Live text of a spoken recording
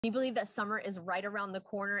You believe that summer is right around the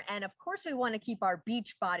corner. And of course, we want to keep our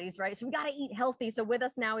beach bodies, right? So we got to eat healthy. So with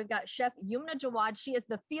us now, we've got Chef Yumna Jawad. She is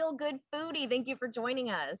the Feel Good Foodie. Thank you for joining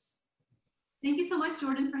us. Thank you so much,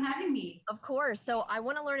 Jordan, for having me. Of course. So I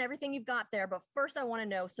want to learn everything you've got there. But first, I want to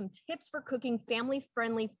know some tips for cooking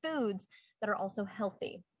family-friendly foods that are also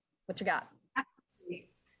healthy. What you got? Absolutely.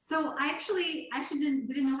 So I actually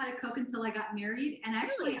didn't know how to cook until I got married. And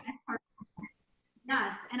actually, Really?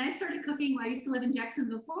 yes, and I started cooking when I used to live in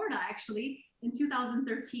Jacksonville, Florida, actually, in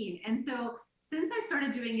 2013. And so since I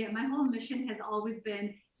started doing it, my whole mission has always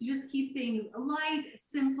been to just keep things light,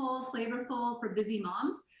 simple, flavorful for busy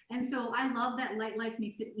moms. And so I love that Light Life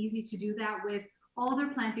makes it easy to do that with all their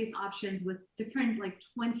plant-based options with different, like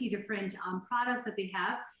 20 different products that they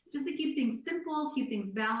have, just to keep things simple, keep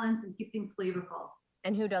things balanced, and keep things flavorful.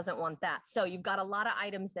 And who doesn't want that? So you've got a lot of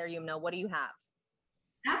items there, Yumna. What do you have?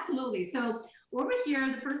 Absolutely. So over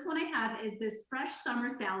here, the first one I have is this fresh summer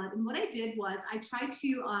salad. And what I did was I tried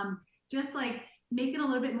to just like make it a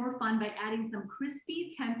little bit more fun by adding some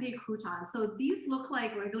crispy tempeh croutons. So these look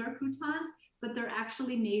like regular croutons, but they're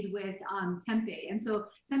actually made with tempeh. And so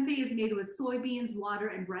tempeh is made with soybeans, water,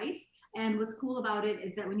 and rice. And what's cool about it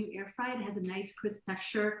is that when you air fry it, it has a nice crisp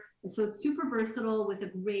texture. And so it's super versatile with a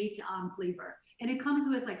great flavor. And it comes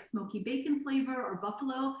with like smoky bacon flavor or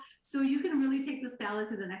buffalo. So you can really take the salad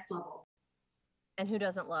to the next level. And who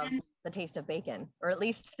doesn't love And the taste of bacon, or at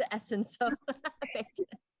least the essence of bacon,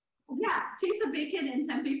 yeah, taste of bacon in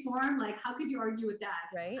tempeh form. Like, how could you argue with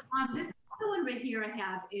that? right? This other one right here I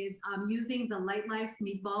have is using the Light Life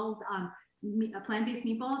meatballs, plant-based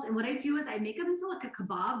meatballs. And what I do is I make them into like a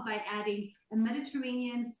kebab by adding a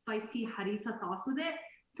Mediterranean spicy harissa sauce with it.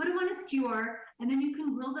 Put them on a skewer, and then you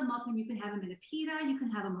can grill them up, and you can have them in a pita. You can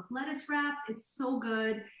have them with lettuce wraps. It's so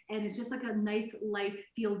good, and it's just like a nice, light,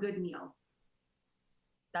 feel-good meal.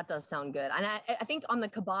 That does sound good. And I think on the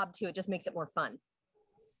kebab too, it just makes it more fun.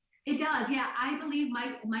 It does, yeah. I believe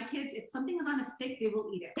my kids, if something is on a stick, they will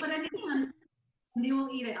eat it. Put anything on a stick, and they will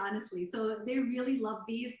eat it, honestly. So they really love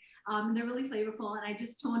these. They're really flavorful, and I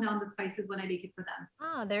just tone down the spices when I make it for them.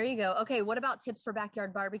 Ah, there you go. Okay, what about tips for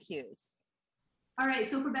backyard barbecues? All right,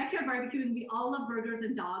 so for backyard barbecuing, we all love burgers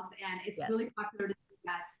and dogs, and it's Yes. really popular to do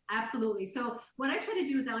that. Absolutely. So what I try to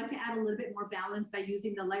do is I like to add a little bit more balance by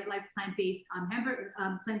using the Light Life plant-based hamburger,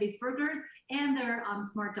 plant-based burgers, and their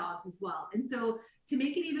smart dogs as well. And so to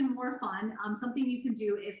make it even more fun, something you can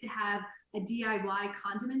do is to have a DIY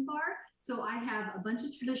condiment bar. So I have a bunch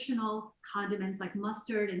of traditional condiments like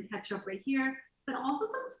mustard and ketchup right here, but also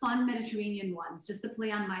some fun Mediterranean ones, just to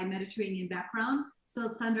play on my Mediterranean background. So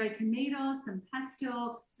sun-dried tomatoes, some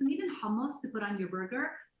pesto, some even hummus to put on your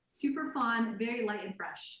burger. Super fun, very light and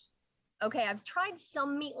fresh. Okay, I've tried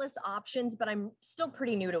some meatless options, but I'm still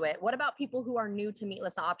pretty new to it. What about people who are new to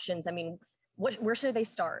meatless options? I mean, where should they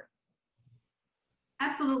start?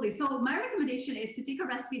 Absolutely. So my recommendation is to take a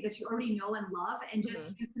recipe that you already know and love and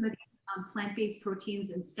just use some of the plant-based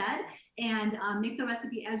proteins instead and make the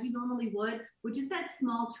recipe as you normally would with just that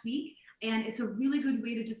small tweak. And it's a really good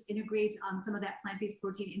way to just integrate some of that plant-based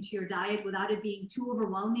protein into your diet without it being too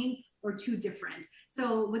overwhelming or too different.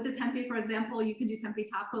 So with the tempeh, for example, you can do tempeh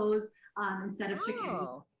tacos instead of chicken.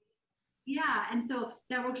 Oh, Yeah, and so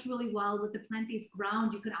that works really well with the plant-based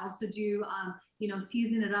ground. You can also do,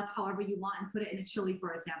 season it up however you want and put it in a chili,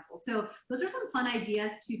 for example. So those are some fun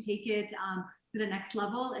ideas to take it to the next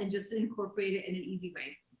level and just incorporate it in an easy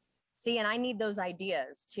way. see, and I need those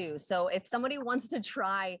ideas too. So if somebody wants to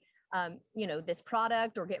try, this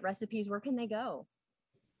product or get recipes, where can they go?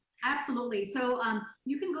 Absolutely. So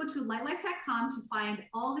you can go to lightlife.com to find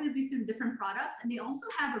all of these different products. And they also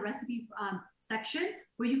have a recipe section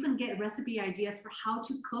where you can get recipe ideas for how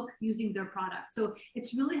to cook using their product. So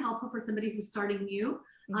it's really helpful for somebody who's starting new.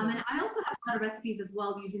 And I also have a lot of recipes as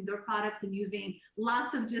well using their products and using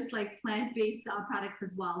lots of just like plant-based products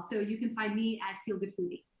as well. So you can find me at Feel Good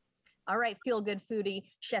Foodie. All right, Feel Good Foodie,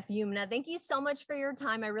 Chef Yumna, thank you so much for your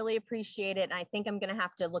time. I really appreciate it. And I think I'm going to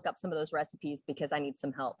have to look up some of those recipes because I need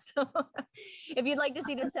some help. So if you'd like to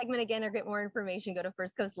see this segment again or get more information, go to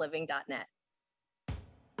firstcoastliving.net.